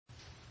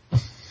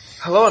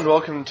Hello and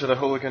welcome to the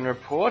Hooligan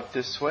Report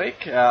this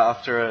week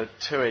after a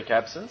 2-week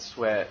absence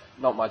where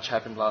not much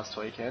happened last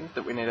weekend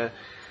that we need to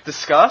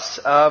discuss.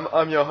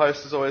 I'm your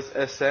host as always,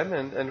 SM,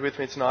 and with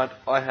me tonight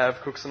I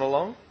have Cooksen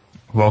along.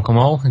 Welcome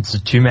all. It's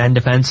a two-man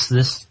defence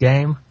this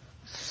game.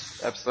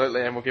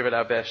 Absolutely, and we'll give it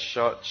our best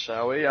shot,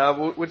 shall we?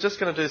 We're just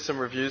going to do some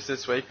reviews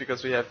this week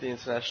because we have the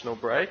international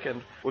break,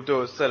 and we'll do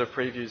a set of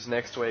previews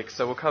next week,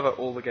 so we'll cover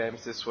all the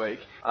games this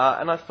week.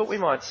 And I thought we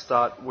might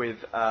start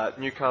with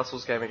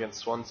Newcastle's game against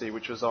Swansea,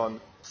 which was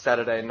on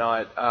Saturday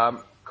night.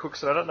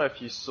 Cookson, I don't know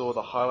if you saw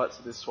the highlights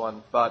of this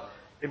one, but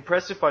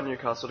impressive by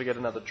Newcastle to get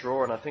another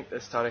draw, and I think they're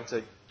starting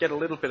to get a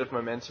little bit of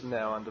momentum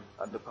now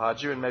under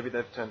Pardew, and maybe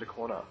they've turned a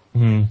corner.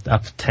 They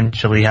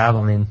potentially have.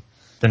 I mean,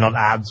 they're not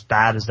as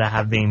bad as they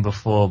have been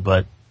before,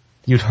 but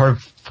you'd hope,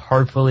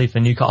 hopefully,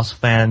 for Newcastle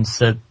fans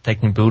that they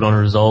can build on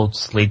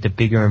results, lead to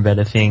bigger and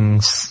better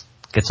things,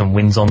 get some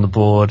wins on the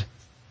board.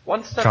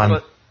 One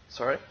step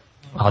Sorry?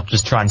 I'll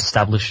just try and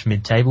establish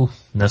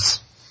mid-table-ness.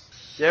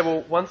 Yeah,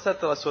 well, one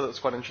stat that I saw that was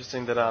quite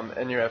interesting that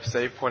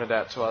NUFC pointed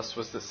out to us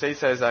was that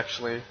Cisse is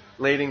actually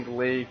leading the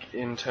league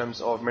in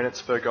terms of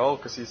minutes per goal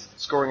because he's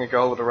scoring a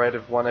goal at a rate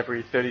of 1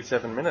 every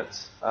 37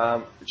 minutes,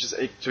 which is,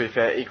 to be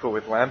fair, equal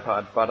with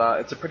Lampard. But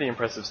it's a pretty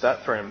impressive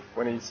stat for him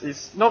when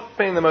he's not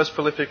been the most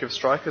prolific of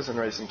strikers in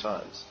recent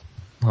times.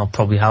 Well,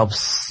 probably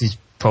helps. He's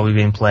probably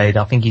been played.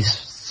 I think he's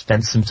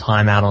spent some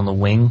time out on the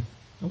wing,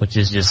 which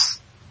is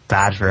just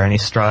bad for any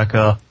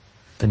striker.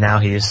 But now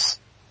he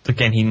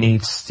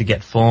needs to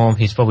get form.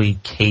 He's probably a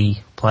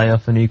key player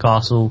for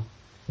Newcastle,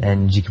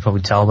 and you can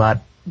probably tell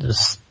that.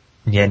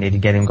 Need to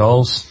get him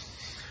goals.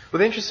 Well,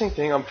 the interesting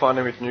thing I'm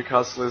finding with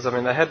Newcastle is, I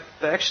mean, they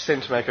actually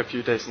seem to make a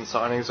few decent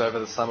signings over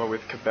the summer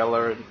with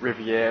Cabella and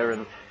Riviere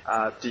and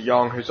De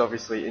Jong, who's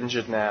obviously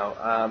injured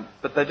now,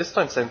 but they just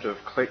don't seem to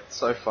have clicked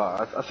so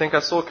far. I think I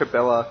saw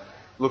Cabella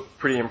look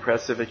pretty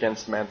impressive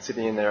against Man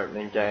City in their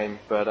opening game,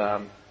 but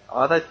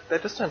they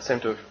just don't seem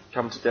to have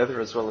come together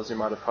as well as you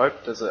might have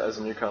hoped as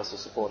a Newcastle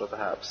supporter,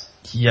 perhaps.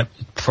 Yep,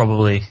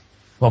 probably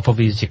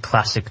is your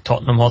classic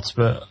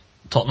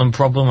Tottenham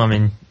problem. I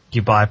mean,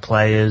 you buy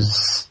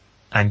players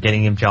and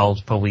getting them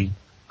gelled probably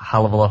a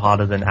hell of a lot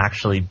harder than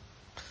actually,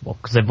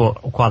 because they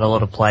bought quite a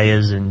lot of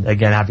players, and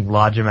again, having a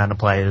large amount of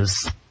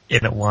players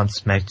in at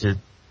once makes it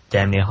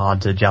damn near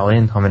hard to gel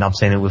in. I mean, I've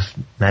seen it with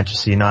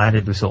Manchester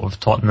United, with sort of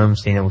Tottenham,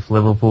 seen it with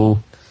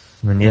Liverpool,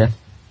 and yeah,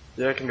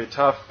 it can be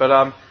tough.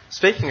 But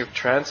speaking of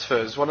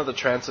transfers, one of the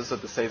transfers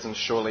of the season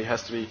surely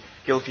has to be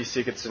Gylfi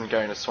Sigurdsson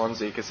going to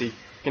Swansea, because he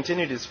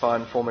continued his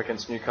fine form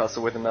against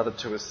Newcastle with another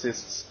 2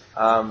 assists,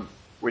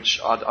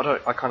 which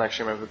I can't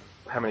actually remember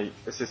how many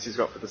assists he's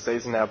got for the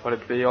season now, but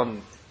it'd be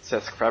on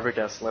Cesc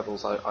Fabregas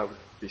levels, I would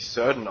be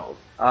certain of.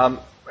 How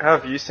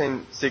have you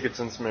seen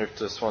Sigurdsson's move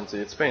to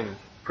Swansea? It's been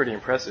pretty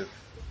impressive.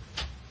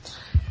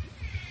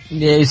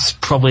 Yeah, it's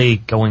probably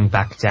going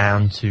back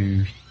down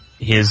to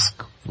his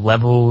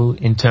level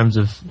in terms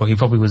of, he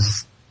probably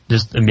was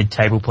just a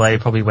mid-table player,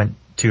 probably went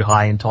too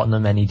high in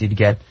Tottenham, and he did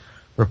get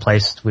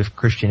replaced with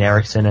Christian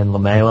Eriksen and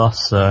Lamela,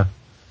 so,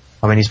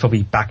 I mean, he's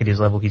probably back at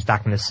his level. He's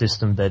back in a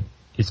system that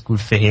is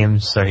good for him,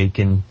 so he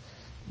can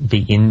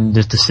be in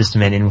the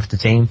system and in with the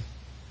team.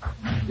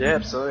 Yeah,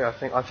 absolutely.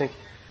 I think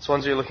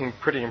Swansea are looking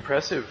pretty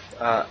impressive,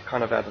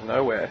 kind of out of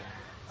nowhere.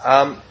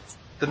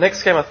 The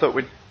next game I thought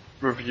we'd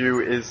review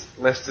is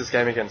Leicester's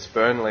game against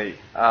Burnley,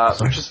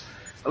 which is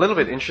a little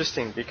bit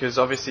interesting because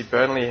obviously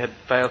Burnley had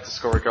failed to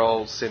score a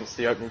goal since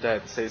the opening day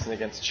of the season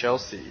against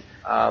Chelsea,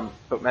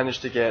 but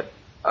managed to get,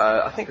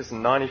 I think it was the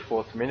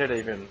 94th minute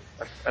even,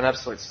 an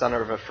absolute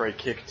stunner of a free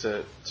kick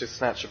to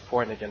snatch a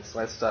point against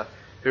Leicester,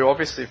 who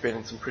obviously have been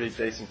in some pretty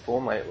decent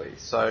form lately.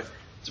 So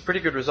it's a pretty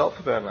good result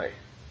for Burnley.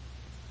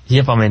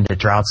 Yep, I mean, the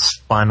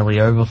drought's finally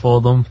over for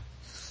them.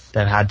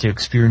 They've had to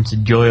experience the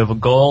joy of a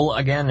goal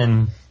again,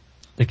 and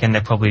they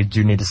probably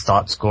do need to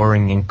start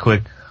scoring in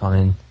quick. I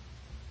mean,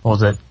 what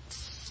was it,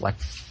 like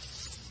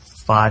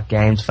 5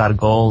 games without a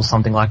goal,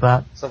 something like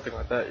that? Something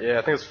like that, yeah.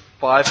 I think it was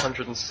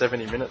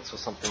 570 minutes or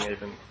something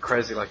even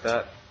crazy like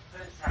that.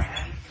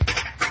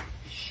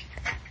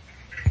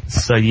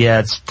 So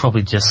yeah, it's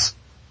probably just,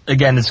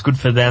 again, it's good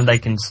for them. They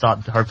can start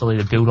hopefully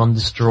to build on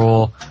this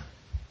draw,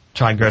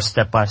 try and go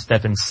step by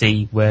step and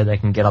see where they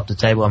can get up the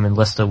table. I mean,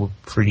 Leicester were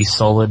pretty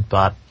solid,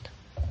 but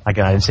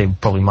again, I didn't see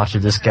probably much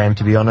of this game,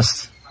 to be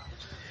honest.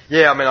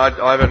 Yeah, I mean,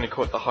 I've only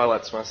caught the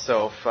highlights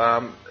myself.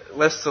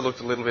 Leicester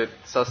looked a little bit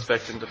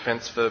suspect in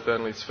defence for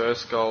Burnley's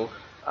first goal,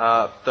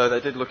 though they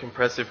did look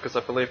impressive because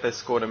I believe they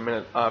scored a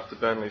minute after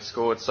Burnley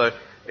scored. So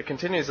it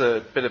continues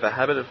a bit of a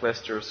habit of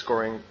Leicester of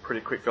scoring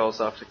pretty quick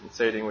goals after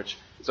conceding, which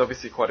is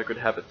obviously quite a good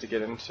habit to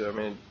get into. I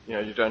mean,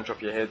 you don't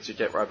drop your heads, you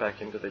get right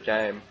back into the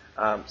game.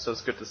 So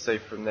it's good to see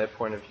from their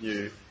point of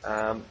view.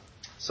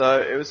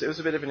 So it was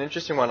a bit of an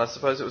interesting one. I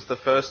suppose it was the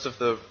first of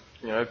the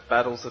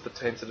battles of the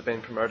teams that have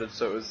been promoted,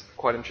 so it was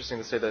quite interesting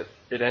to see that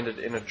it ended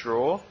in a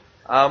draw.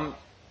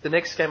 The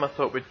next game I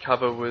thought we'd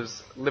cover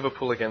was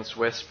Liverpool against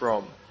West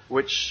Brom,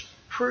 which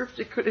proved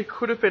it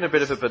could have been a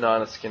bit of a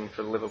banana skin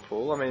for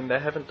Liverpool. I mean, they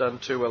haven't done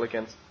too well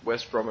against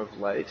West Brom of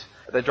late.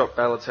 They dropped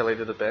Balotelli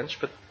to the bench,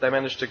 but they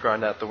managed to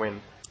grind out the win.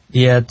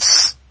 Yeah,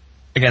 it's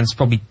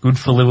probably good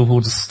for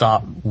Liverpool to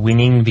start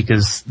winning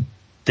because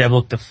they've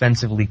looked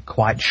defensively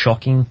quite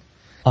shocking.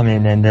 I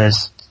mean, and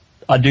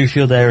I do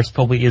feel there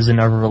probably is an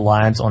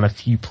over-reliance on a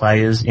few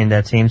players in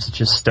their team,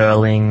 such as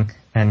Sterling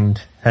and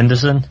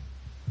Henderson.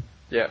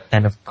 Yeah.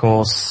 And of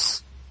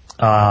course,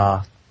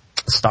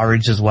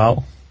 Sturridge as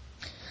well.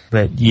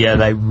 But yeah,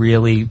 they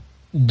really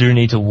do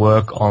need to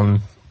work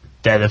on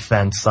their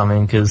defense. I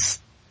mean, because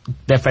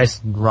they're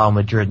facing Real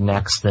Madrid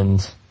next,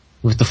 and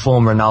with the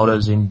form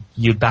Ronaldo's in,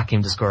 you'd back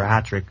him to score a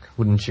hat-trick,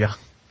 wouldn't you?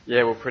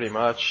 Yeah, well, pretty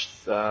much,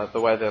 the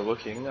way they're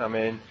looking. I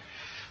mean,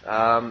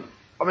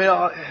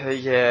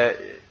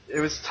 it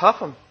was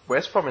tough on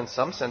West Brom in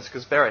some sense,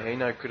 because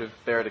Berahino could have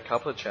buried a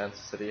couple of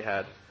chances that he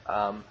had.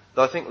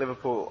 Though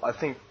I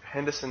think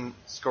Henderson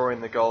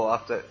scoring the goal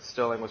after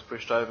Sterling was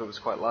pushed over was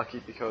quite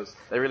lucky, because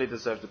they really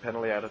deserved a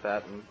penalty out of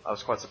that, and I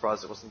was quite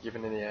surprised it wasn't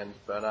given in the end.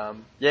 But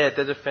their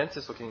defence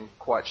is looking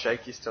quite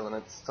shaky still, and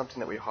it's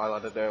something that we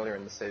highlighted earlier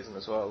in the season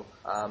as well.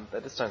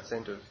 They just don't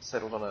seem to have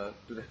settled on a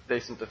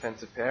decent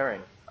defensive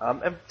pairing.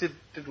 And did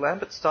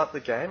Lambert start the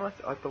game,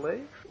 I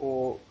believe?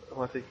 Or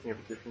am I thinking of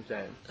a different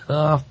game?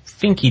 I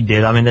think he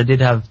did. I mean,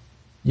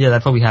 they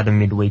probably had a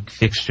midweek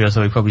fixture,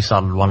 so he probably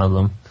started one of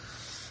them.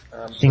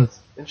 That's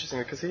interesting,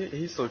 because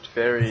he's looked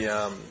very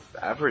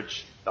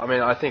average. I mean,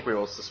 I think we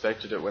all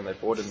suspected it when they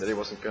bought him that he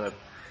wasn't going to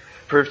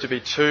prove to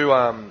be too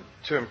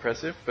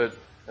impressive, but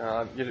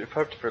you'd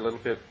hoped for a little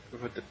bit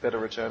of a better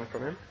return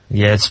from him.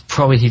 Yeah, it's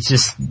probably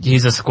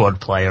he's a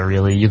squad player,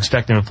 really. You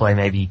expect him to play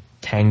maybe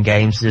 10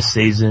 games this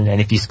season, and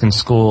if he can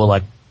score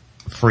like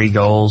 3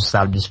 goals,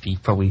 that would just be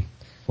probably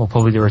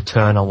the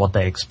return on what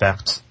they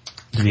expect,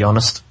 to be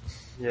honest.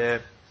 Yeah.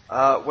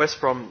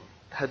 West Brom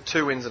had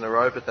 2 wins in a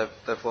row, but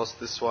they've lost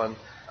this one.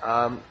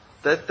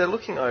 They're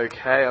looking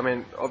okay. I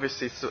mean,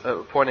 obviously,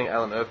 appointing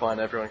Alan Irvine,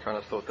 everyone kind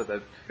of thought that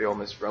they'd be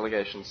almost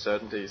relegation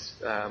certainties.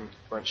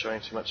 Weren't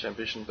showing too much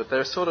ambition, but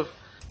they're sort of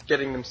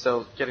getting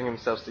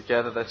themselves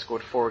together. They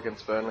scored 4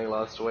 against Burnley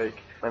last week.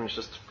 Managed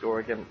to score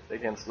again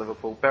against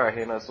Liverpool.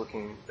 Berahino's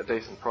looking a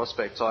decent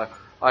prospect. So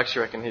I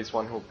actually reckon he's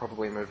one who'll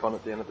probably move on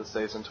at the end of the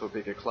season to a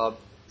bigger club.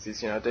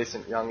 He's, a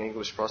decent young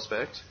English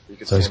prospect.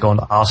 So he's gone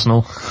to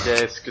Arsenal? Yeah,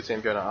 it's good to see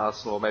him going to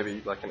Arsenal, or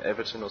maybe like an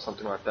Everton or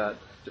something like that.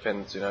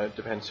 Depends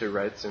who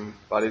rates him.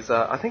 But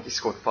I think he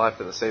scored 5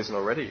 for the season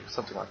already,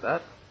 something like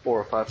that. 4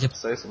 or 5 for the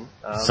season.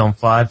 He's on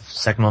 5,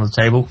 second on the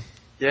table.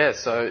 Yeah,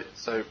 so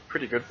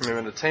pretty good from him.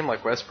 And a team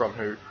like West Brom,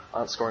 who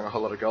aren't scoring a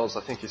whole lot of goals,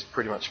 I think he's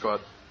pretty much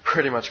got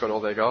all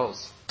their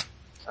goals.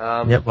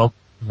 Well,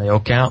 they all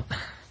count.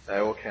 They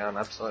all count,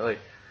 absolutely.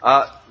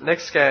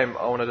 Next game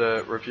I wanted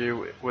to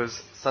review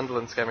was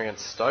Sunderland's game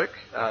against Stoke.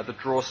 The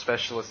draw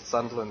specialist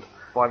Sunderland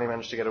finally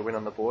managed to get a win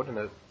on the board in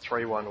a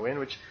 3-1 win,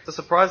 which is a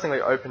surprisingly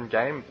open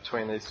game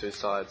between these two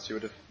sides. You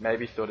would have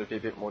maybe thought it'd be a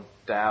bit more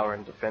dour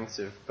and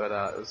defensive, but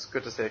it was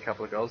good to see a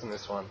couple of goals in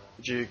this one.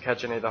 Did you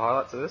catch any of the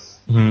highlights of this?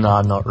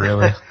 No, not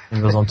really.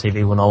 It was on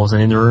TV when I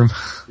wasn't in the room.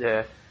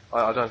 Yeah,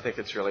 I don't think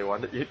it's really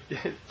one that you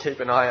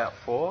keep an eye out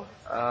for.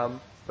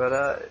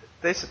 But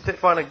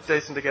finally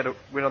decent to get a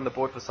win on the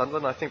board for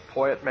Sunderland. I think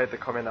Poyet made the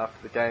comment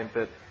after the game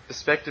that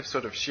perspective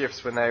sort of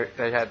shifts when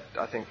they had,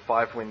 I think,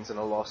 5 wins and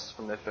a loss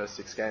from their first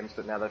 6 games,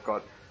 but now they've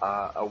got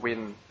a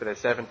win for their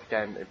 7th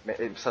game.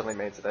 It suddenly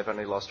means that they've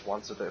only lost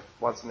once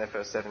in their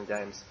first 7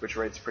 games, which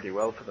reads pretty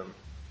well for them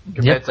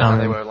compared to how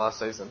they were last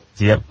season.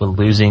 Yep, we're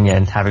losing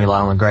and having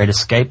a great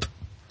escape.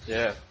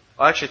 Yeah.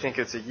 I actually think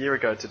it's a year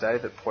ago today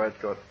that Poyet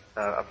got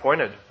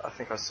appointed. I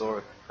think I saw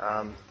it,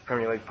 the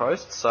Premier League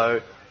Post,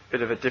 so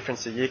bit of a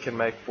difference a year can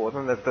make for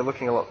them. They're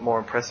looking a lot more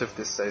impressive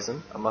this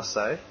season, I must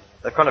say.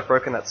 They've kind of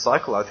broken that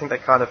cycle. I think they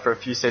kind of, for a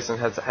few seasons,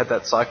 had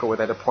that cycle where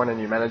they'd appoint a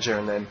new manager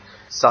and then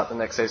start the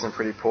next season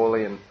pretty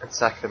poorly and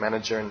sack the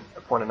manager and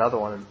appoint another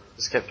one, and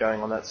just kept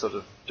going on that sort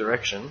of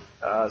direction.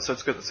 So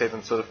it's good to see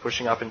them sort of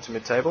pushing up into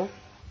mid-table.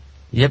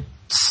 Yep,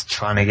 just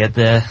trying to get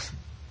there.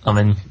 I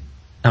mean,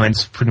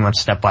 it's pretty much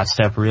step by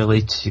step,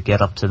 really, to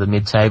get up to the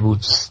mid-table.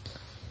 Just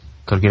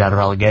got to get out of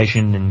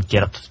relegation and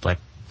get up to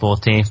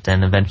 14th,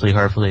 and eventually,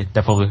 hopefully,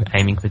 they're probably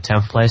aiming for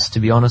 10th place, to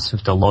be honest,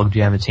 with the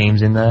logjam of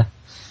teams in there.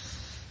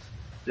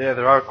 Yeah,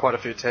 there are quite a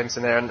few teams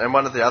in there, and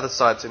one of the other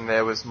sides in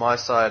there was my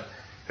side,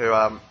 who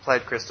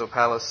played Crystal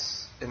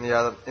Palace in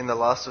the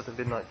last of the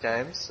midnight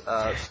games.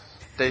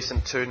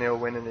 Decent 2-0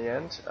 win in the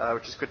end,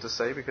 which is good to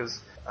see, because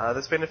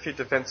there's been a few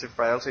defensive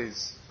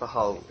frailties for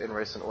Hull in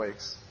recent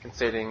weeks,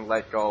 conceding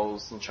late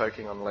goals and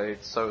choking on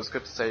leads, so it was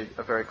good to see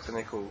a very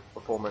clinical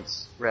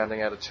performance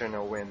rounding out a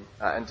 2-0 win.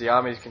 And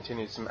Diami's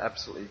continued some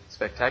absolutely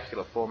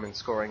spectacular form in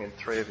scoring in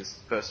 3 of his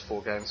first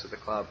 4 games with the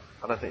club.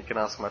 I don't think you can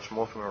ask much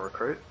more from a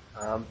recruit,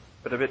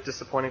 but a bit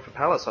disappointing for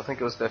Palace. I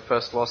think it was their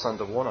first loss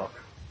under Warnock.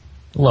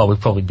 Well, we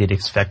probably did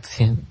expect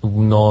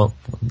Palace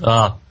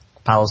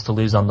to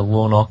lose under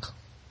Warnock.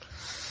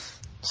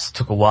 Just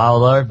took a while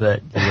though,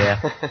 but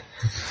yeah.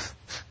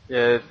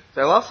 Yeah,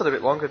 they lasted a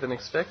bit longer than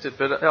expected,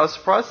 but I was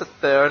surprised that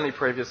their only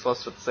previous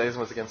loss for the season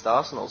was against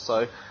Arsenal,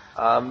 so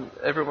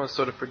everyone was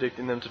sort of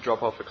predicting them to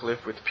drop off a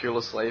cliff with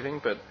Pulis leaving,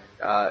 but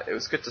it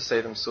was good to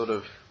see them sort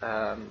of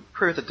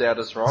prove the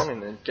doubters wrong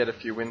and get a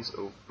few wins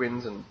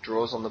and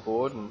draws on the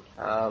board and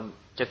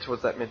get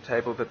towards that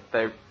mid-table that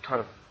they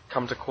kind of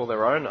come to call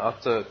their own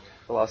after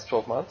the last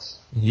 12 months.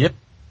 Yep.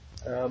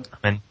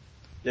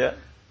 Yeah.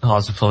 I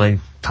was probably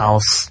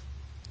Palace.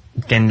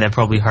 Again, they're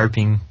probably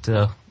hoping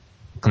to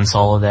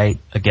consolidate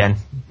again,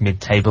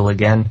 mid-table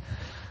again.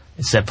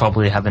 They're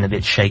probably having a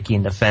bit shaky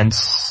in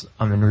defence.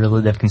 I mean,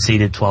 really, they've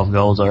conceded 12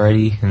 goals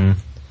already,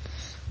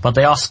 but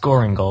they are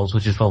scoring goals,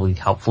 which is probably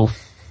helpful.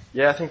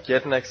 Yeah, I think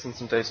Jedinek's in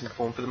some decent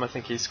form for them. I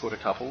think he scored a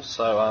couple.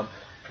 So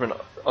from an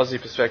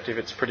Aussie perspective,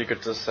 it's pretty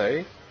good to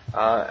see.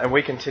 And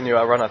we continue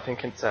our run. I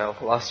think it's our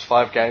last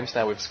 5 games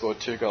now. We've scored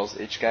 2 goals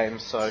each game.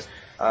 So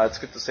it's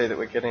good to see that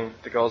we're getting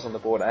the goals on the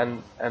board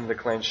and the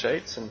clean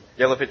sheets. And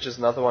Jelavic is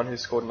another one who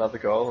scored another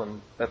goal,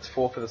 and that's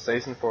 4 for the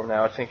season for him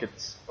now. I think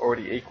it's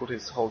already equalled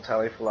his whole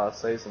tally for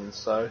last season.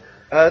 So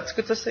it's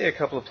good to see a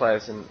couple of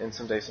players in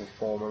some decent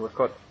form. And we've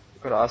got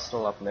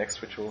Arsenal up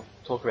next, which we'll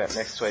talk about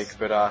next week.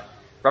 But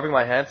rubbing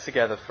my hands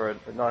together for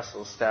a nice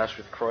little stash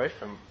with Cruyff,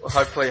 and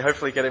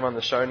hopefully get him on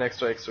the show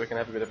next week so we can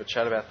have a bit of a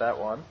chat about that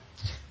one.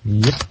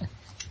 Yep.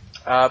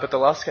 But the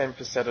last game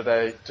for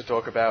Saturday to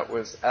talk about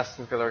was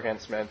Aston Villa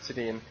against Man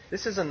City, and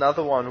this is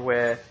another one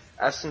where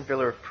Aston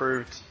Villa have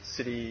proved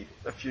City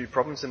a few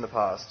problems in the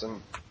past,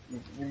 and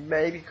you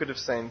maybe could have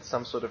seen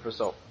some sort of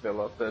result for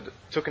Villa, but it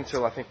took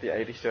until I think the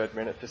 83rd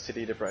minute for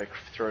City to break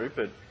through,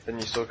 but then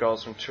you saw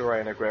goals from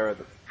Toure and Aguero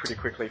that pretty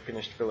quickly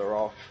finished Villa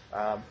off.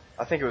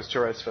 I think it was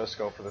Toure's first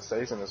goal for the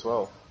season as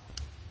well.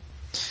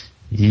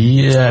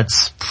 Yeah, it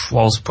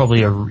was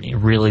probably a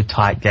really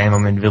tight game. I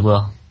mean,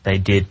 Villa, they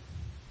did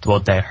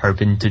what they're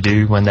hoping to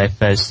do when they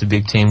faced the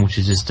big team, which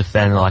is just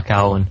defend like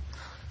hell and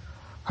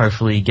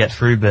hopefully get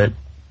through, but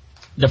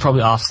there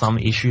probably are some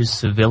issues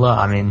to Villa.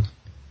 I mean,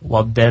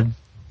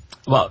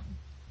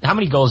 how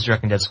many goals do you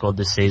reckon they've scored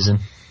this season?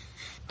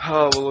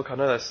 Oh, well, look, I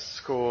know they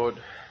scored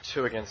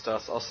 2 against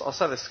us. I'll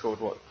say they scored,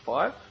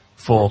 5?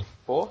 4.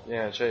 4?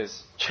 Yeah,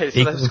 jeez. So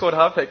they've scored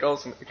half their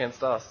goals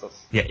against us.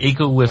 That's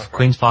equal with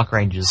Queen's Park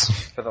Rangers.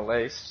 For the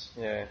least,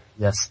 yeah.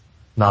 Yes.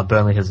 No,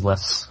 Burnley has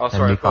less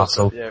than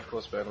Newcastle. Of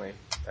course, Burnley.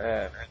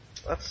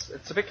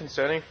 It's a bit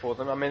concerning for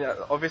them. I mean,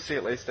 obviously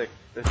at least they're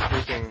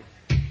keeping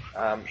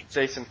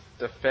decent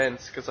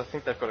defence, because I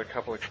think they've got a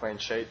couple of clean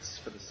sheets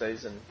for the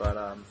season. But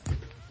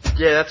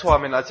yeah, that's why,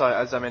 I mean, as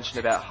I mentioned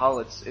about Hull,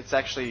 it's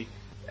actually,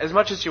 as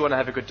much as you want to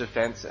have a good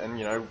defence,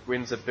 and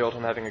wins are built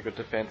on having a good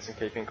defence and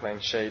keeping clean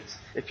sheets,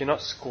 if you're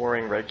not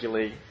scoring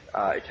regularly,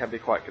 it can be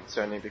quite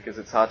concerning, because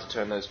it's hard to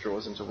turn those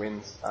draws into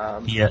wins.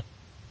 Yeah,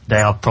 they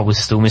are probably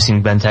still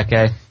missing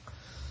Benteke.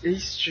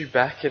 He's due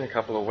back in a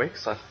couple of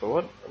weeks, I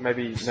thought.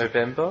 Maybe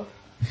November.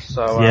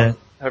 So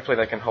hopefully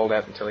they can hold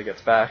out until he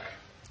gets back.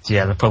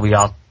 Yeah, they probably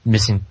are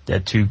missing their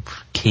 2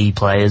 key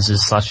players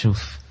as such,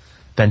 of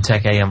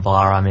Benteke and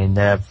Vara. I mean,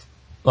 they're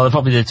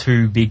probably the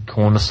 2 big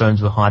cornerstones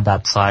behind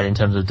that side in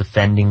terms of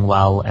defending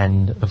well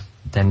and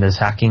then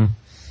attacking.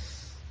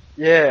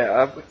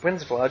 Yeah,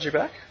 when's Vla due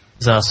back?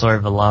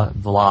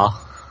 Vla.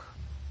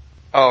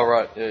 Oh,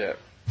 right, yeah.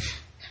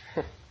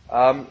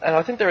 And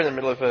I think they're in the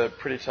middle of a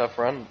pretty tough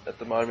run at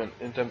the moment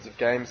in terms of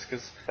games,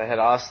 because they had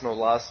Arsenal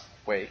last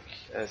week,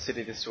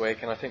 City this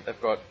week, and I think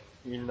they've got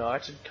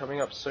United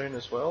coming up soon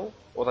as well.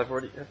 Or have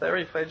they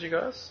already played you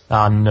guys?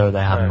 No,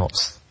 they have not.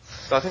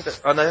 So I think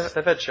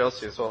they've had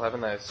Chelsea as well,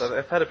 haven't they? So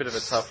they've had a bit of a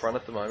tough run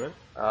at the moment.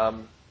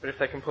 But if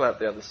they can pull out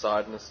the other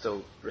side in a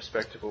still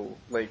respectable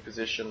league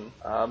position,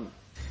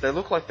 they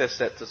look like they're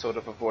set to sort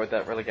of avoid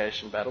that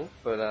relegation battle.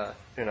 But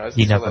who knows?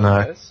 You never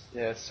know. Days.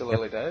 Yeah, it's still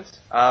early days.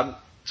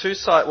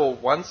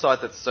 One side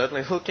that's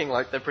certainly looking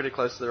like they're pretty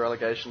close to the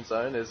relegation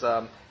zone is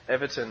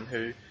Everton,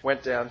 who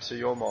went down to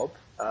your mob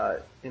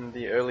in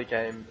the early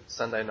game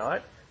Sunday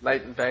night.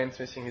 Leighton Baines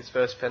missing his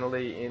first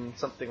penalty in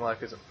something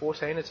like, is it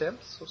 14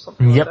 attempts or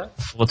something like that? Yep,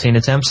 14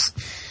 attempts.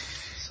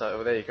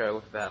 So there you go,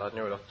 look at that, I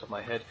knew it off the top of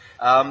my head.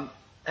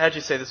 How'd you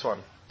see this one?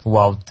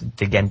 Well,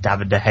 again,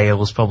 David De Gea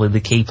was probably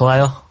the key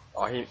player.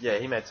 Oh,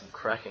 he made some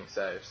cracking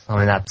saves. I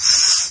mean,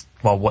 that's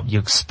what you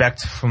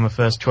expect from a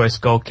first-choice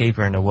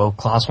goalkeeper and a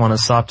world-class one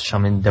as such. I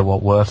mean, they're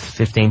worth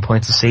 15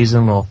 points a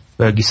season, or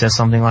Fergie says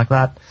something like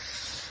that.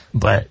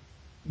 But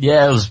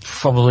yeah,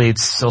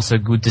 it's also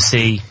good to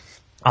see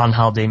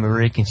Angel Di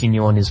Maria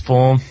continue on his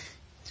form.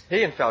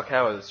 He and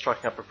Falcao are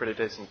striking up a pretty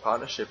decent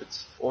partnership.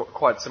 It's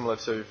quite similar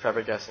to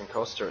Fabregas and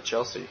Costa at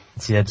Chelsea.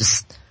 Yeah,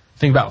 just the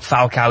thing about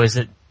Falcao is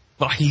that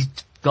he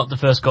got the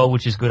first goal,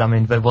 which is good. I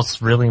mean, but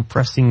what's really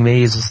impressing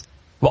me is,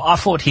 I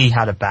thought he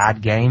had a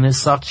bad game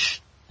as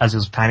such, as he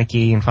was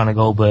panicky in front of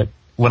goal, but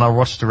when I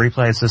watched the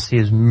replay, it's just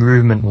his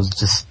movement was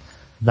just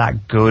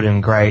that good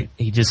and great.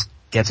 He just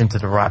gets into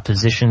the right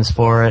positions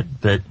for it,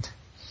 but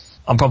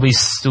I probably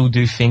still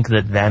do think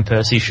that Van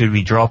Persie should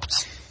be dropped.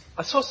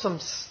 I saw some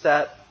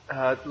stat,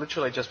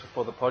 literally just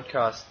before the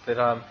podcast,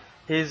 that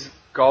his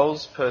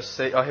goals per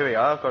season. Oh, here we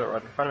are. I've got it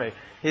right in front of me.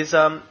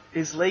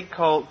 His league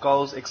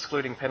goals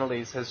excluding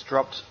penalties has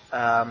dropped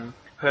per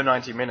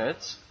 90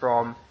 minutes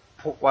from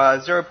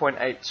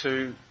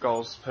 0.82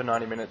 goals per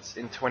 90 minutes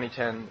in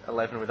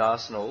 2010-11 with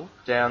Arsenal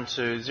down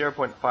to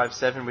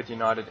 0.57 with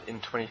United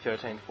in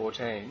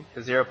 2013-14 to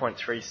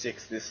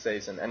 0.36 this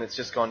season, and it's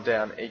just gone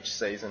down each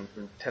season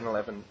from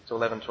 10-11 to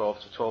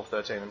 11-12 to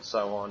 12-13 and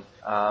so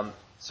on.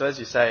 So as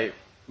you say,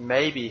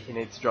 maybe he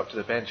needs to drop to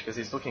the bench because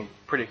he's looking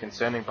pretty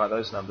concerning by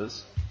those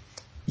numbers.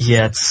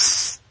 Yeah,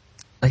 it's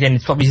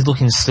probably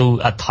looking still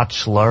a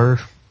touch low.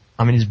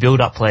 I mean, his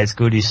build-up play is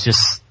good. He's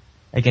just,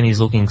 again, he's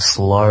looking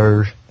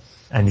slow.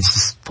 And he's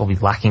just probably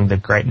lacking the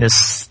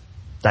greatness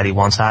that he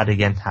once had.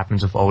 Again,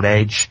 happens with old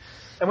age.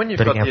 And when you've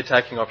got the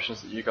attacking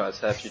options that you guys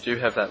have, you do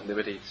have that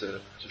liberty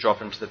to drop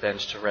him to the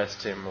bench to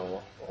rest him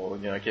or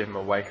give him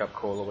a wake-up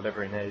call or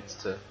whatever he needs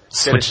to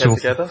get his head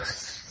together.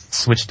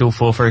 Switch to a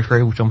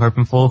 4-3-3, which I'm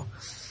hoping for.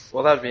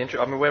 Well, that would be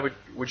interesting. I mean, where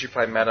would you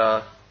play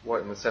Matter,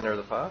 in the centre of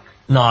the park?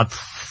 No,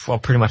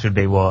 pretty much would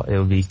be what it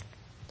would be.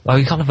 Well,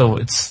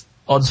 it's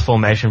odds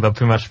formation, but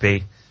pretty much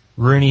be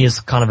Rooney is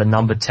kind of a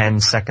number 10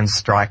 second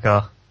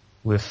striker,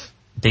 with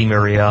Di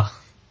Maria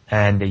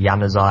and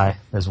Januzaj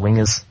as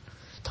wingers,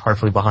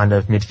 hopefully behind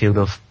a midfield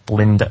of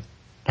Blind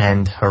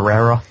and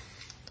Herrera.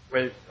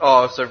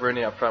 So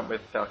Rooney up front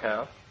with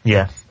Falcao?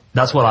 Yeah,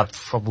 that's what I'd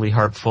probably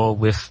hope for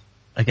with,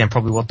 again,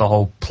 probably what the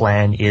whole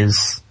plan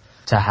is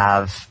to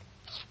have.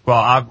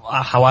 Well,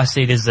 how I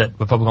see it is that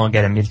we're probably going to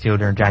get a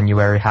midfielder in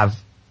January, have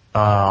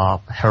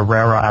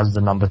Herrera as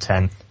the number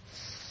 10.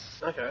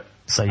 Okay.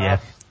 So,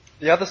 yeah.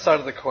 The other side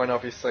of the coin,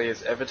 obviously,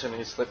 is Everton,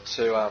 who slipped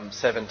to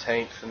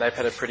 17th, and they've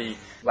had a pretty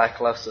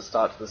lacklustre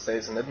start to the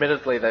season.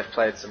 Admittedly, they've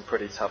played some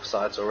pretty tough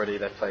sides already.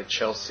 They've played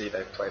Chelsea,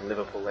 they've played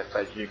Liverpool, they've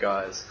played you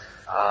guys.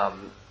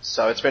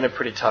 So it's been a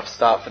pretty tough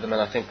start for them,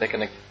 and I think they're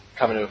going to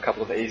come into a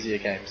couple of easier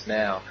games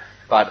now.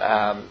 But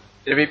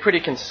it'd be pretty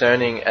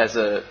concerning as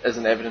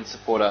an Everton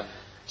supporter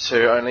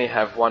to only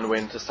have one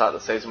win to start the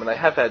season when they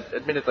have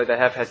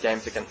had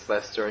games against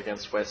Leicester,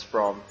 against West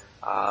Brom.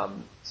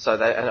 And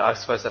I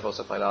suppose they've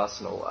also played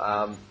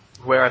Arsenal,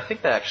 where I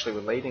think they actually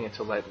were leading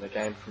until late in the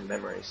game from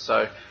memory.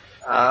 So,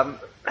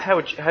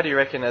 how do you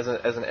reckon, as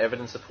an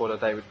Everton supporter,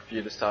 they would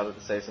view the start of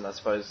the season? I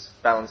suppose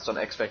balanced on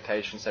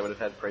expectations they would have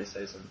had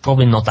pre-season.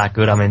 Probably not that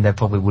good. I mean, they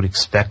probably would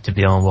expect to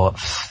be on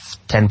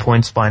 10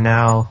 points by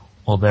now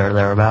or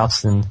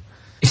thereabouts, and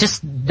it's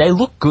just they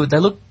look good. They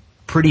look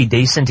pretty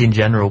decent in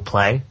general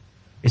play.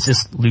 It's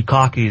just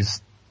Lukaku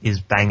is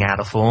bang out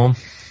of form.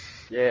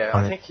 Yeah,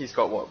 I think he's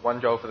got,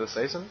 one goal for the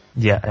season?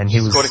 Yeah, and he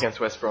was... scored against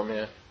West Brom,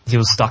 yeah. He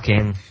was stuck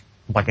in,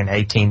 like an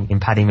 18 in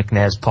Paddy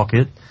McNair's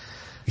pocket.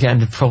 Yeah,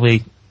 and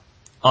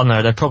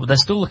they're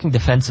still looking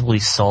defensively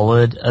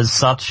solid as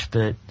such,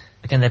 but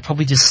again, they're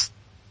probably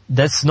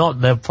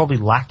they're probably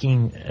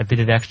lacking a bit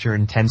of extra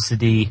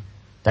intensity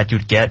that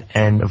you'd get,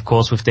 and of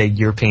course with their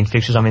European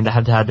fixtures, I mean, they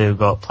had to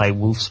go play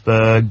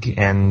Wolfsburg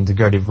and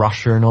go to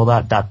Russia and all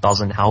that. That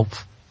doesn't help.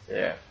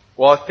 Yeah.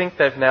 Well, I think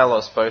they've now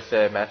lost both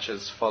their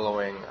matches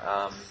following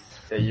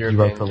their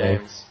European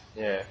games.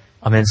 Yeah.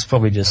 I mean, it's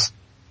probably just...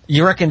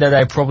 You reckon that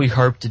they probably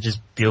hope to just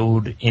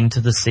build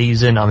into the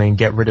season? I mean,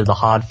 get rid of the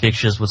hard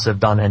fixtures, which they've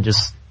done, and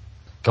just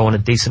go on a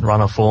decent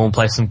run of form,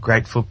 play some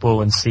great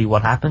football and see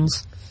what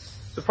happens?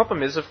 The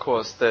problem is, of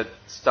course, that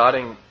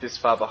starting this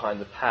far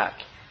behind the pack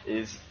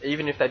is,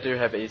 even if they do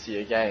have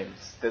easier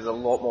games, there's a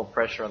lot more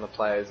pressure on the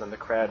players and the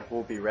crowd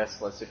will be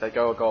restless. If they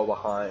go a goal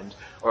behind,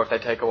 or if they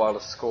take a while to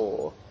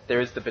score, there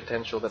is the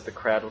potential that the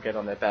crowd will get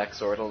on their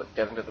backs, or it'll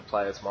get into the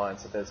players'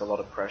 minds that there's a lot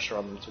of pressure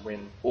on them to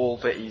win all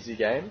the easy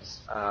games.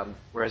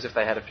 Whereas if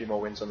they had a few more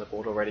wins on the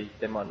board already,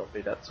 there might not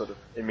be that sort of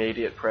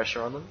immediate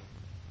pressure on them.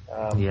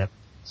 Yeah.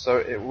 So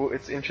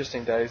it's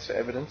interesting days for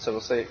Everton, so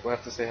we'll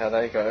have to see how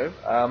they go.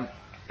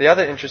 The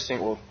other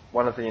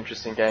one of the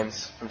interesting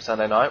games from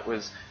Sunday night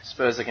was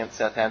Spurs against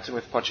Southampton,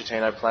 with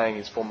Pochettino playing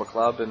his former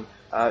club, and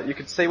you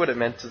could see what it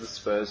meant to the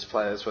Spurs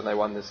players when they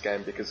won this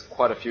game, because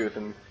quite a few of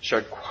them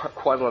showed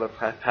quite a lot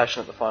of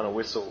passion at the final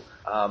whistle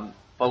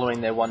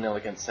following their 1-0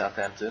 against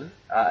Southampton,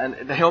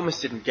 and they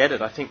almost didn't get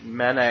it. I think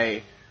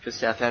Mane for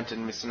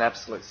Southampton missed an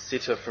absolute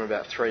sitter from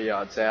about 3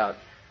 yards out,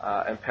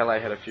 and Pele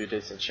had a few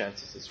decent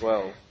chances as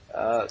well.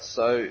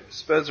 So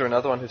Spurs are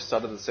another one who've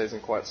started the season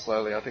quite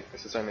slowly. I think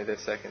this is only their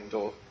second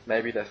or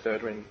maybe their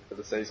third win for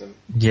the season.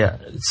 Yeah,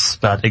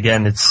 but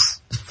again,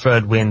 it's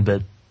third win,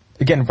 but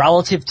again,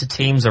 relative to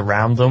teams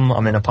around them, I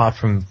mean, apart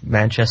from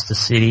Manchester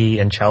City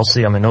and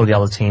Chelsea, I mean, all the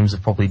other teams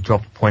have probably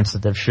dropped points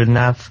that they shouldn't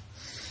have.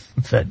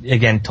 But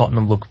again,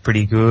 Tottenham look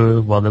pretty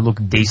good. Well, they look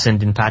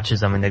decent in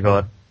patches. I mean, they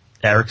got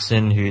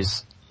Eriksen,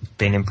 who's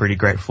been in pretty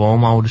great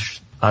form,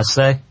 I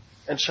say.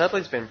 And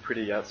Shadley's been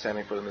pretty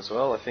outstanding for them as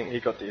well. I think he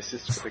got the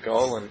assist for the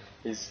goal, and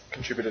he's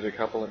contributed a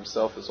couple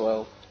himself as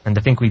well. And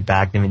I think we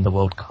bagged him in the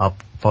World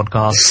Cup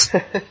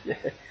podcast. Yeah.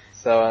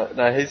 So,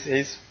 no,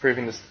 he's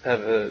proving to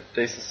have a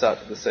decent start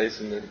to the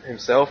season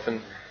himself.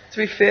 And to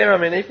be fair, I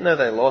mean, even though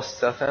they lost,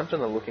 Southampton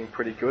are looking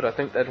pretty good. I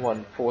think they'd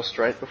won 4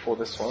 straight before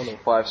this one, or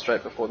 5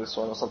 straight before this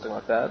one, or something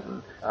like that.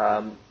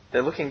 And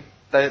they're looking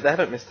they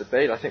haven't missed a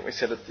beat. I think we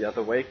said it the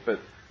other week, but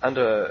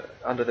under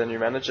their new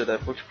manager,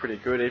 they've looked pretty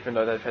good, even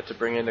though they've had to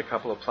bring in a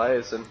couple of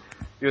players. And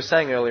you were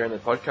saying earlier in the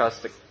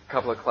podcast that a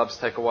couple of clubs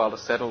take a while to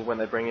settle when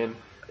they bring in,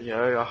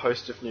 a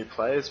host of new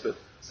players, but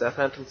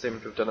Southampton seem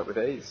to have done it with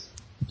ease.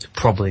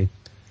 Probably.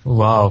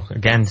 Well,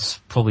 again, it's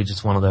probably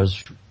just one of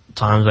those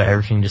times where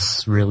everything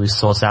just really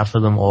sorts out for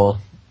them, or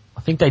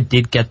I think they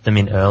did get them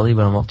in early,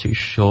 but I'm not too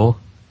sure.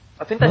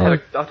 I think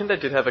they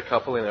did have a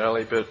couple in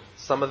early, but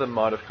some of them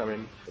might have come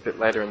in a bit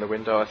later in the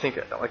window. I think,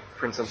 like,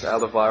 for instance,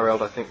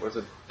 Alderweireld, I think, was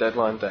a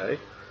deadline day.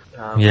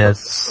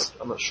 Yes.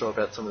 I'm not sure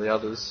about some of the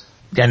others.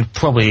 Again,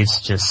 probably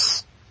it's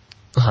just,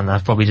 I don't know,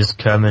 probably just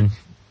Kerman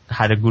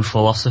had a good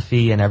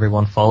philosophy and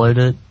everyone followed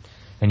it,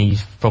 and he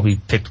probably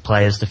picked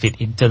players to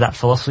fit into that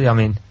philosophy. I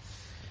mean,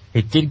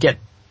 did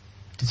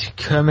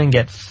Kerman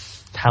get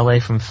Halle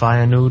from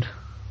Feyenoord?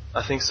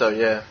 I think so,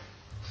 yeah.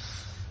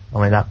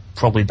 I mean, that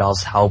probably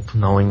does help,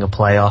 knowing a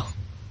player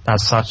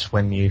as such,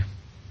 it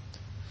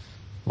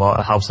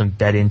helps them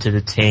bed into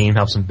the team,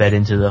 helps them bed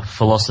into the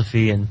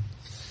philosophy, and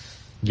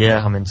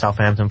yeah, I mean,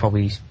 Southampton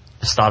probably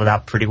started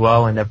out pretty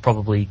well, and they've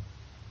probably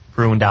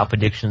ruined our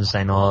predictions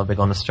saying, they're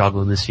going to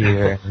struggle this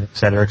year, et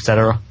cetera, et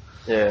cetera.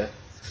 Yeah.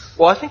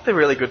 Well, I think the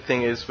really good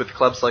thing is with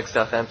clubs like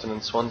Southampton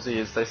and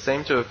Swansea is they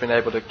seem to have been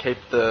able to keep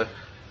the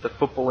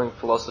footballing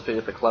philosophy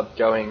of the club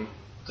going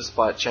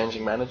despite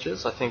changing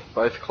managers. I think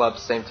both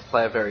clubs seem to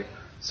play a very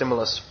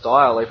similar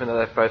style, even though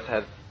they've both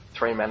had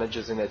 3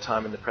 managers in their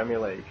time in the Premier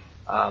League.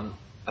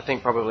 I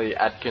think probably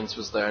Atkins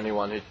was the only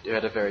one who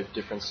had a very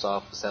different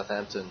style for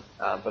Southampton.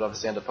 But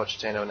obviously under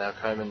Pochettino and now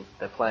Koeman,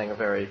 they're playing a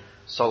very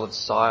solid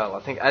style. I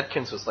think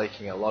Atkins was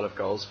leaking a lot of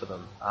goals for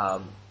them.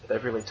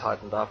 They've really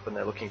tightened up and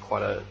they're looking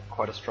quite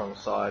a strong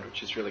side,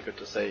 which is really good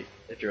to see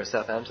if you're a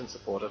Southampton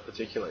supporter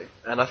particularly.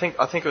 And I think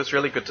it was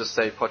really good to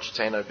see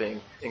Pochettino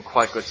being in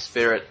quite good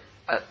spirit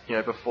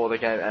before the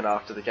game and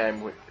after the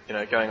game,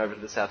 going over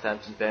to the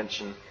Southampton bench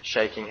and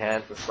shaking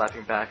hands and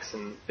slapping backs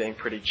and being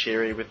pretty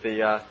cheery with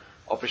the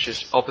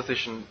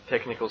opposition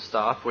technical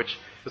staff, which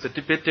was a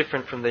bit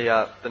different from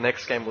the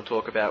next game we'll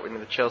talk about, in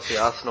the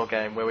Chelsea-Arsenal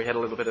game, where we had a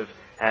little bit of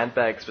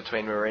handbags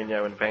between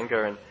Mourinho and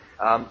Wenger. And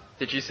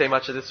did you see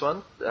much of this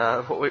one?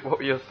 What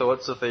were your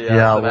thoughts of the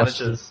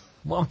managers?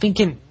 Well, I'm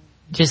thinking,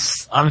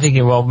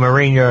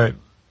 Mourinho,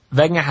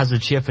 Wenger has a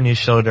chip on his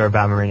shoulder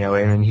about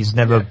Mourinho, and he's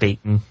never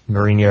beaten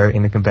Mourinho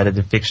in a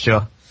competitive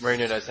fixture.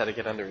 Mourinho knows how to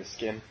get under his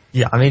skin.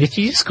 Yeah, I mean, if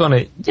you're just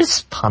gonna,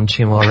 just punch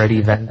him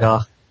already, Wenger.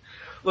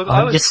 Look,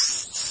 I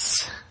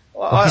just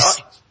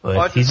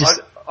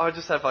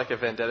have like a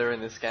vendetta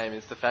in this game,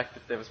 is the fact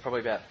that there was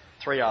probably about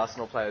 3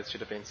 Arsenal players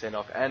should have been sent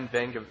off, and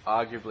Wenger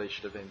arguably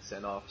should have been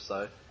sent off.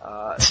 So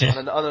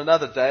on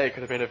another day, it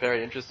could have been a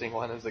very interesting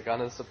one as a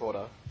Gunners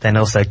supporter. Then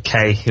also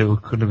Cahill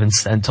could have been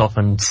sent off,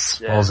 and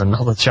was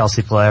another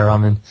Chelsea player. I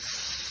mean,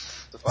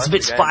 it's a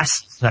bit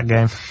spicy, that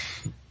game.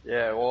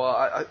 Yeah, well,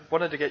 I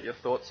wanted to get your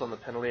thoughts on the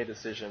penalty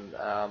decision,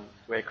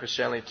 where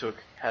Koscielny took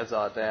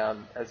Hazard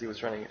down as he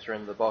was running through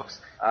into the box.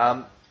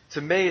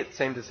 To me, it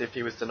seemed as if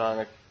he was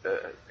denying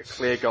a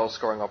clear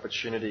goal-scoring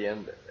opportunity,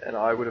 and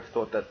I would have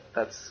thought that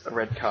that's a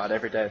red card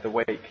every day of the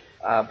week.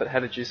 But how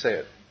did you see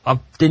it? I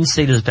didn't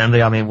see it as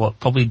penalty. I mean, what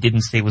probably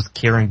didn't see was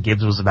Kieran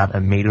Gibbs was about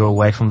a metre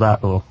away from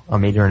that, or a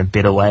metre and a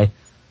bit away.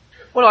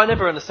 What I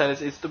never understand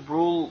is the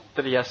rule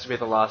that he has to be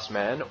the last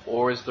man,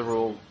 or is the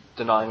rule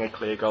denying a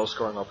clear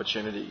goal-scoring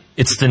opportunity?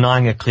 It's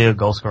denying a clear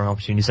goal-scoring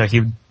opportunity. So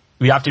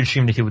we have to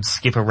assume that he would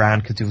skip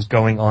around because he was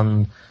going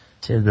on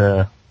to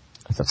the...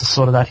 That's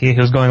sort of that here. He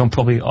was going on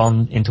probably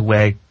on into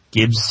where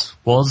Gibbs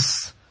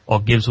was,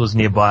 or Gibbs was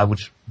nearby,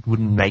 which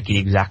wouldn't make it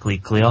exactly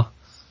clear.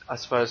 I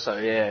suppose so,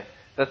 yeah.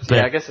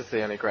 I guess it's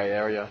the only grey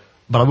area.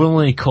 But I wouldn't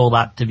really call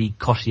that to be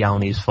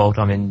Koscielny's fault.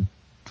 I mean,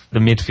 the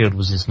midfield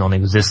was just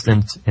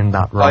non-existent in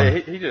that run. Oh yeah,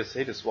 he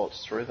just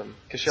waltzed through them.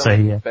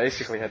 Koscielny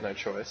basically had no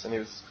choice, and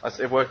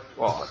it worked.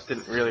 Well, it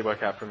didn't really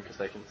work out for him because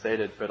they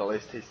conceded, but at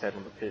least he stayed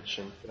on the pitch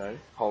and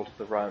held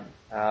the run.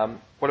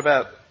 What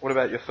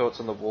about your thoughts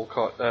on the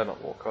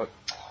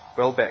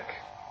Welbeck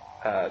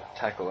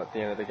tackle at the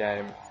end of the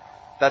game?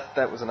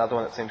 That was another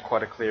one that seemed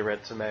quite a clear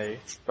red to me.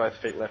 Both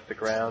feet left the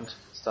ground,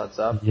 studs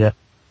up. Yeah,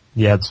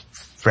 it's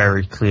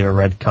very clear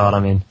red card. I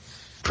mean,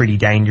 pretty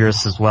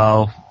dangerous as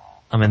well.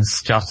 I mean,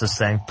 it's just the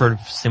same, pretty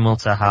similar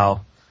to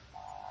how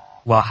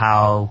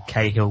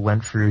Cahill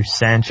went through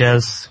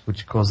Sanchez,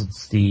 which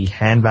causes the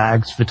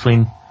handbags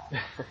between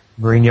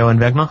Mourinho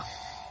and Wenger.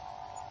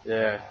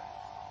 Yeah.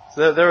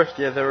 So there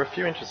were a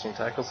few interesting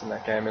tackles in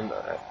that game, and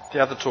the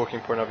other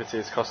talking point obviously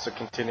is Costa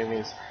continuing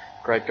his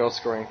great goal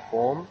scoring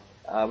form,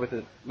 with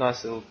a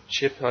nice little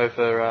chip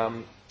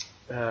over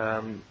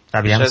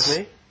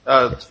Szczesny.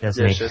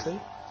 Szczesny.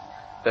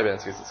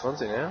 Fabianski's at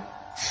Swansea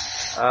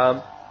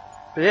now.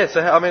 But yeah,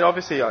 so I mean,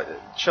 obviously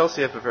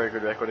Chelsea have a very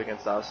good record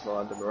against Arsenal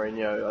under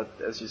Mourinho.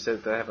 As you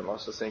said, they haven't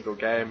lost a single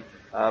game,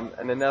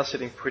 and they're now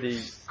sitting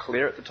pretty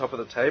clear at the top of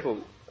the table.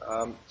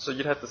 So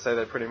you'd have to say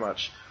they're pretty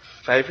much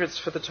favourites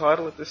for the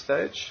title at this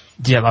stage.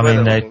 Yeah, I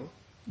mean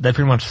they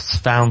pretty much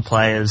found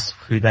players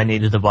who they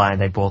needed to buy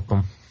and they bought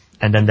them,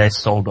 And then they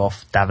sold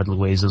off David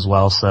Luiz as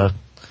well, so...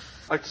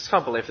 I just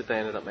can't believe that they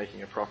ended up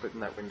making a profit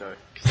in that window.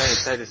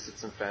 Because they just did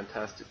some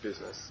fantastic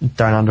business.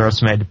 Don't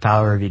underestimate the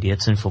power of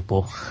idiots in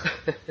football.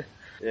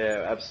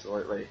 Yeah,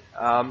 absolutely.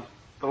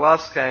 The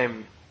last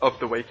game of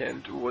the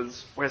weekend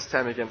was West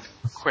Ham against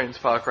Queen's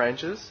Park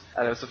Rangers,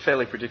 and it was a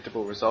fairly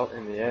predictable result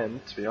in the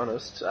end, to be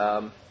honest.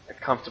 A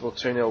comfortable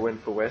 2-0 win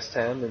for West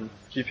Ham, and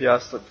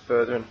QPR slipped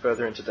further and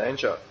further into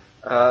danger.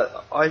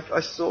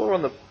 I saw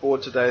on the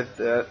board today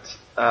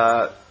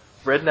that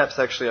Redknapp's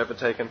actually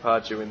overtaken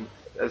Pardew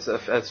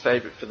as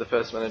favourite for the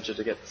first manager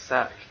to get the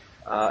sack,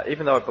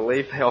 even though I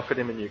believe they offered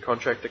him a new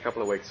contract a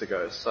couple of weeks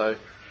ago. So,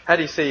 how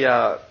do you see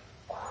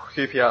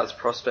QPR's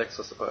prospects,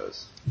 I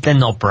suppose? They're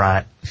not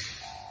bright.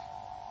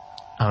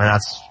 I mean,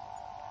 that's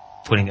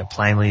putting it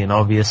plainly and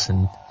obvious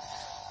and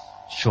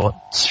short,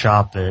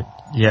 sharp, but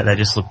yeah, they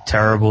just look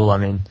terrible. I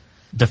mean,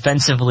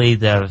 defensively,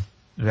 they're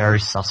very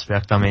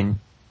suspect. I mean,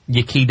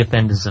 your key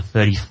defender's a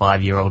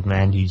 35-year-old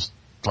man who's,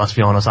 let's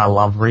be honest, I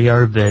love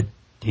Rio, but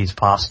he's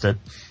past it.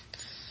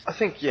 I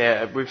think,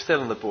 yeah, we've said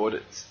on the board,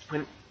 it's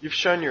when you've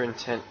shown your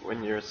intent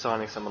when you're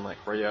signing someone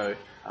like Rio.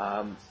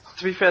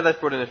 To be fair, they've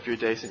brought in a few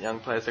decent young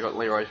players. They got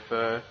Leroy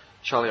Fer,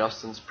 Charlie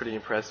Austin's pretty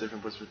impressive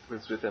and was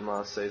with them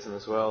last season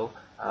as well.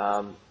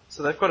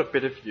 So they've got a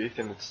bit of youth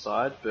in the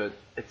side, but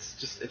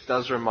it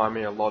does remind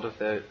me a lot of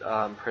their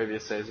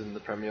previous season in the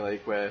Premier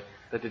League, where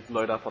they did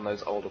load up on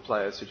those older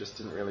players who just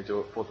didn't really do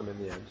it for them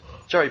in the end.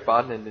 Joey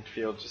Barton in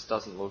midfield just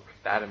doesn't look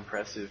that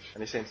impressive,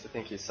 and he seems to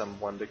think he's some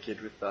wonder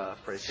kid with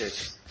free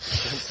kicks.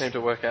 Doesn't seem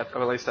to work out.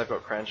 Or at least they've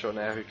got Cranshaw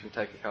now who can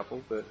take a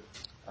couple, but...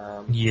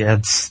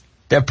 Yeah,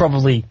 they're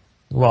probably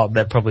going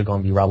to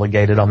be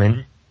relegated. I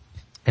mean,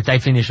 if they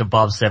finish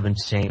above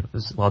 17,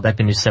 they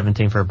finish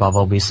 17th or above,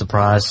 I'll be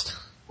surprised.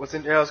 I was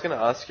going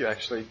to ask you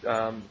actually,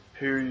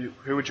 who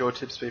would your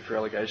tips be for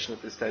relegation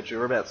at this stage?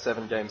 You're about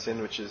 7 games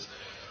in, which is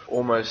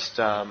almost,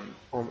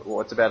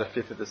 it's about a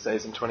fifth of the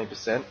season,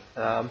 20%.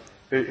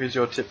 Who's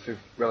your tip for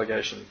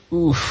relegation?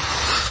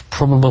 Oof,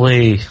 I'll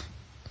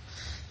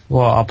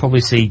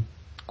probably see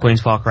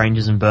Queen's Park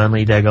Rangers and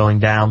Burnley, they're going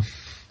down.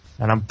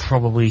 And I'm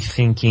probably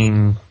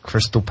thinking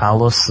Crystal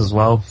Palace as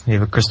well,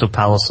 either Crystal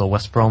Palace or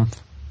West Brom.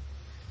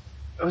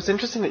 It was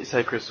interesting that you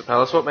say Crystal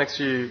Palace. What makes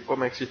you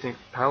think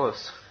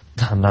Palace?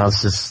 No,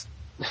 it's just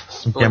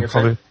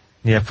probably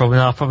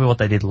what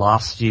they did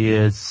last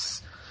year.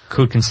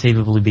 Could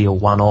conceivably be a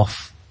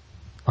one-off.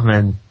 I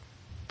mean,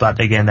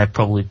 but again, they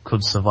probably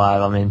could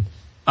survive. I mean,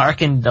 I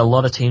reckon a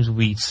lot of teams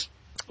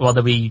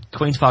there'll be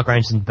Queen's Park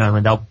Rangers and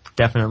Burnley.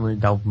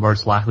 They'll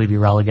most likely be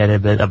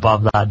relegated, but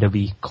above that, there'll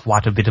be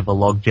quite a bit of a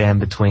logjam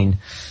between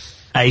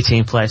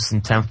 18th place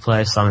and 10th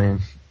place. I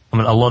mean,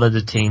 a lot of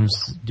the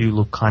teams do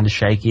look kind of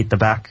shaky at the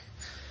back.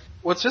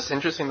 Well, it's just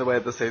interesting the way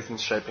the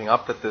season's shaping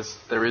up, that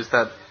there is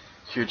that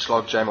huge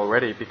logjam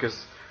already, because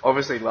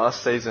obviously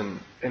last season,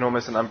 in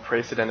almost an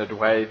unprecedented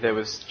way, there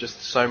was just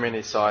so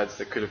many sides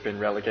that could have been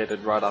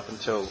relegated right up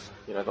until,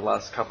 the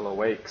last couple of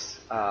weeks.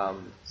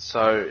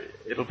 So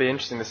it'll be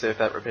interesting to see if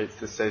that repeats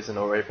this season,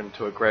 or even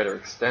to a greater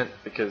extent,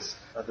 because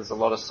there's a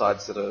lot of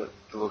sides that are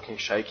looking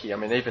shaky. I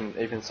mean,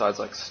 even sides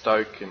like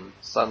Stoke and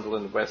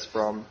Sunderland, West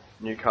Brom,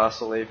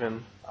 Newcastle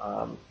even.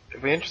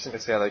 It'll be interesting to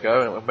see how they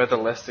go, and whether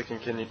Leicester can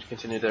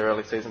continue their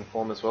early season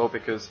form as well,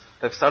 because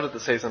they've started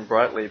the season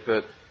brightly,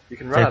 but you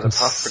can run out of the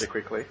path pretty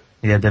quickly.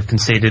 Yeah, they've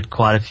conceded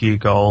quite a few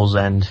goals,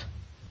 and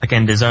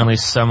again, there's only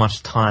so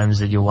much times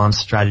that your one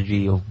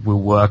strategy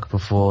will work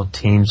before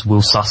teams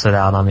will suss it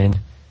out. I mean,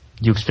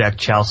 you expect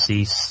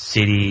Chelsea,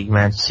 City,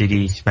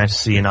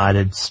 Manchester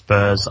United,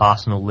 Spurs,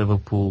 Arsenal,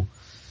 Liverpool.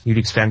 You'd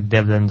expect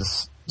them to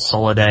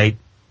consolidate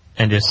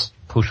and just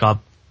push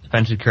up,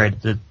 eventually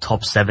create the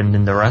top 7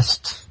 in the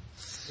rest.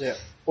 Yeah.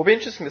 It'll be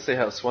interesting to see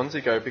how Swansea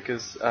go,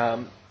 because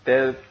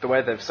the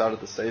way they've started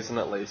the season,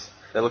 at least,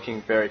 they're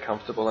looking very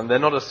comfortable, and they're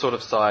not a sort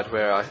of side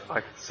where I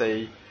could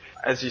see,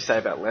 as you say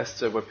about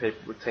Leicester, where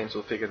teams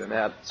will figure them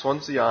out.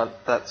 Swansea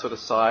aren't that sort of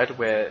side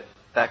where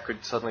that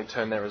could suddenly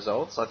turn their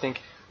results. I think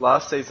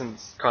last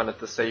season's kind of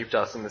deceived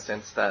us in the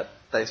sense that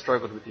they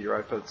struggled with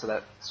Europa, so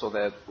that saw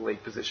their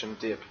league position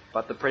dip.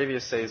 But the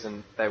previous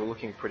season, they were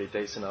looking pretty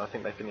decent. I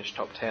think they finished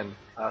top 10,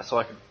 so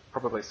I could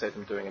probably see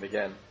them doing it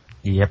again.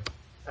 Yep.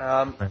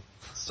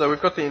 So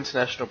we've got the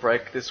international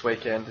break this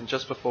weekend, and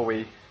just before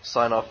we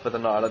sign off for the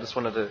night, I just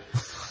wanted to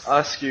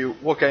ask you,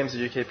 what games are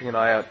you keeping an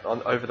eye out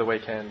on over the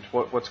weekend?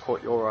 What's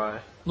caught your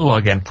eye? Well,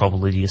 again,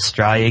 probably the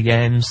Australia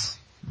games.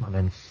 I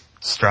mean,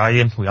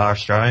 we are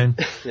Australian.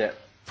 Yeah.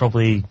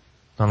 Probably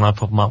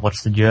might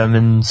watch the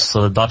Germans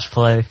or the Dutch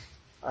play.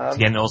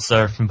 Again,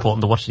 also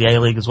important to watch the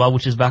A-League as well,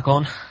 which is back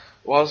on.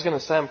 Well, I was going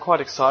to say I'm quite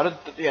excited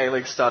that the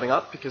A-League's starting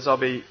up, because I'll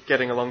be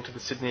getting along to the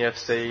Sydney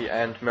FC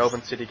and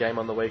Melbourne City game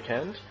on the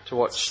weekend to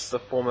watch the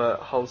former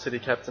Hull City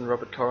captain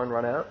Robert Corrin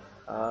run out.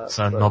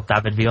 Not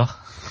David Villa?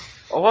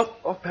 Well,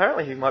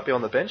 apparently he might be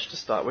on the bench to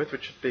start with,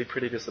 which would be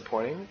pretty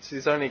disappointing. It's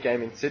his only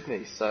game in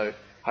Sydney, so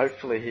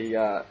hopefully he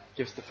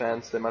gives the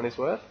fans their money's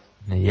worth.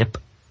 Yep.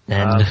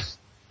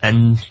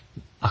 And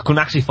I couldn't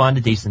actually find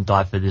a decent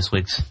dive for this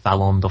week's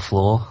Fell on the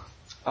Floor.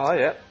 Oh,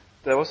 yeah.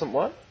 There wasn't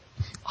one?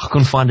 I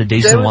couldn't find a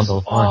decent one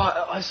to find.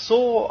 I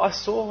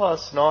saw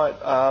last night.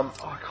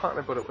 I can't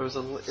remember what it was.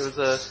 It was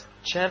a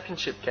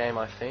championship game,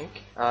 I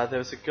think. There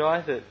was a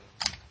guy that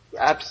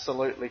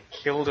absolutely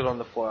killed it on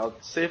the floor. I'll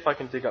see if I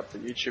can dig up the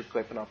YouTube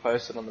clip and I'll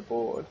post it on the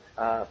board.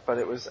 But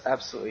it was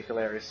absolutely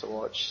hilarious to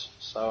watch.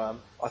 So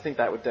I think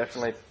that would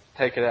definitely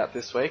take it out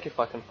this week if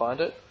I can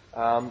find it.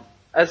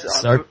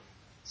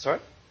 Sorry?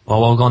 What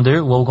we're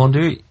gonna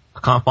do, I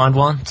can't find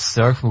one,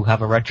 so we'll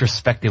have a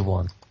retrospective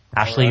one.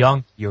 Ashley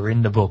Young, you're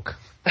in the book.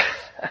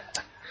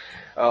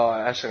 Oh,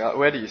 Ashley,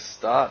 where do you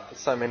start? There's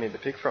so many to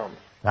pick from.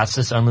 That's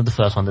just only the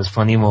first one, there's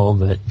plenty more,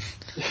 but...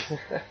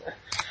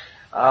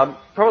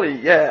 Probably,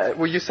 yeah.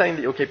 Well, you're saying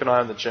that you'll keep an eye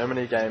on the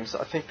Germany games.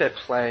 I think they're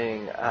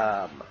playing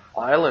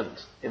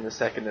Ireland in the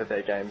second of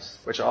their games,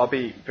 which I'll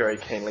be very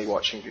keenly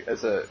watching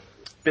as a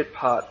bit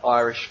part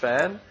Irish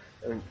fan,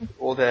 and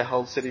all their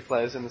Hull City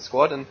players in the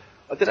squad. And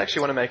I did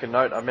actually want to make a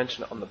note, I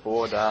mentioned it on the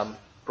board,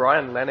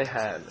 Brian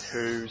Lenihan,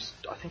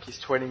 I think he's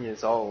 20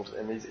 years old,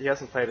 and he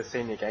hasn't played a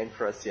senior game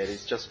for us yet.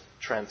 He's just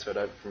transferred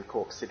over from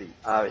Cork City.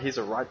 He's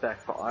a right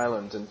back for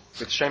Ireland, and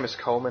with Seamus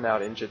Coleman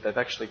out injured, they've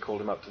actually called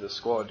him up to the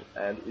squad,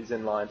 and he's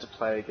in line to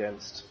play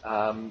against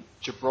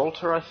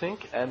Gibraltar, I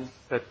think, and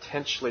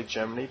potentially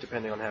Germany,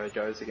 depending on how he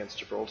goes against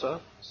Gibraltar.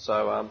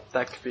 So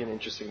that could be an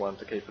interesting one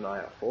to keep an eye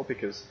out for,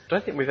 because I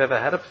don't think we've ever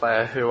had a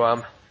player who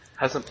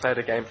hasn't played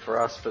a game for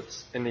us,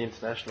 but's in the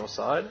international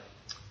side.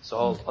 So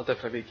I'll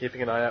definitely be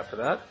keeping an eye out for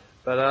that.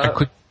 But a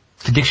quick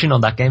prediction on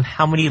that game.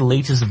 How many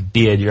litres of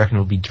beer do you reckon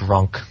will be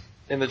drunk?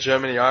 In the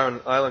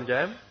Germany-Ireland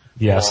game?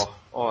 Yes.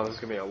 Oh, there's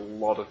going to be a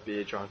lot of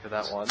beer drunk at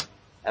that one.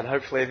 And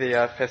hopefully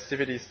the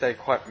festivities stay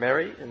quite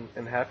merry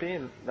and happy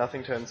and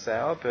nothing turns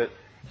sour.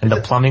 And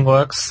the plumbing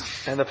works?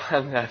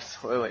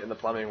 Absolutely, and the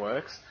plumbing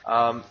works.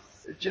 Do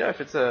you know if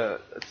it's a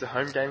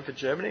home game for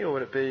Germany, or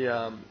would it be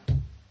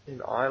in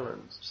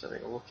Ireland? Just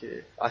having a look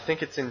here. I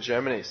think it's in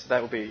Germany, so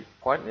that will be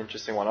quite an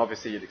interesting one.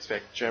 Obviously, you'd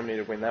expect Germany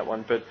to win that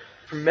one, but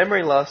from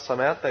memory, last time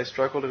out, they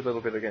struggled a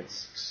little bit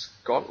against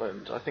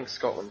Scotland. I think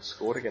Scotland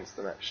scored against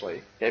them,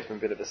 actually. Gave them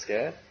a bit of a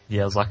scare.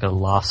 Yeah, it was like a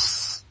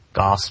last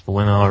gasp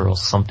winner or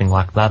something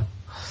like that.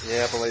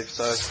 Yeah, I believe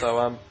so.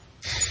 So,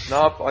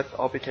 no,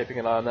 I'll be keeping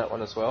an eye on that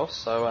one as well,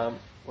 so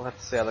we'll have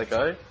to see how they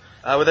go.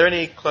 Were there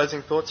any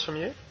closing thoughts from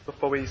you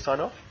before we sign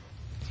off?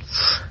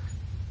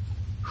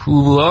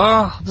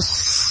 Well,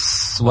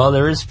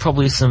 there is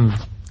probably some...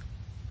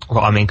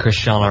 Well, I mean,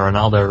 Cristiano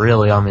Ronaldo,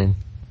 really, I mean...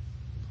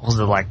 Was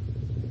it like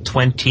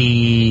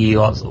 20...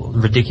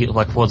 ridiculous,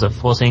 like, what was it,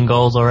 14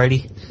 goals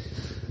already?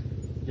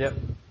 Yep.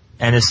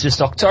 And it's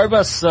just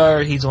October, so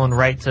he's on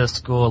rate to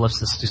score. Let's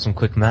just do some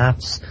quick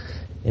maths.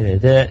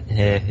 Quite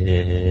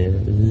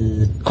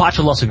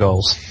a lot of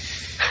goals.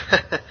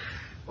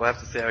 We'll have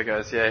to see how it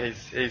goes. Yeah,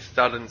 he's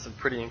started in some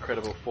pretty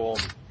incredible form.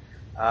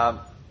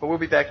 But we'll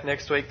be back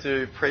next week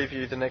to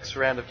preview the next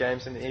round of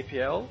games in the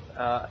EPL.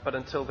 But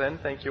until then,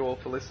 thank you all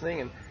for listening,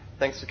 and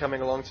thanks for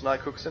coming along tonight,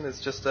 Cooksen. It's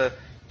just a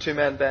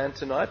two-man band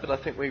tonight, but I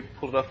think we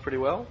pulled it off pretty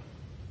well.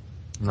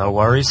 No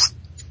worries.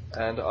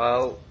 And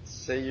I'll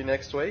see you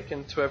next week,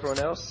 and to everyone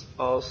else,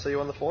 I'll see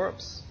you on the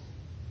forums.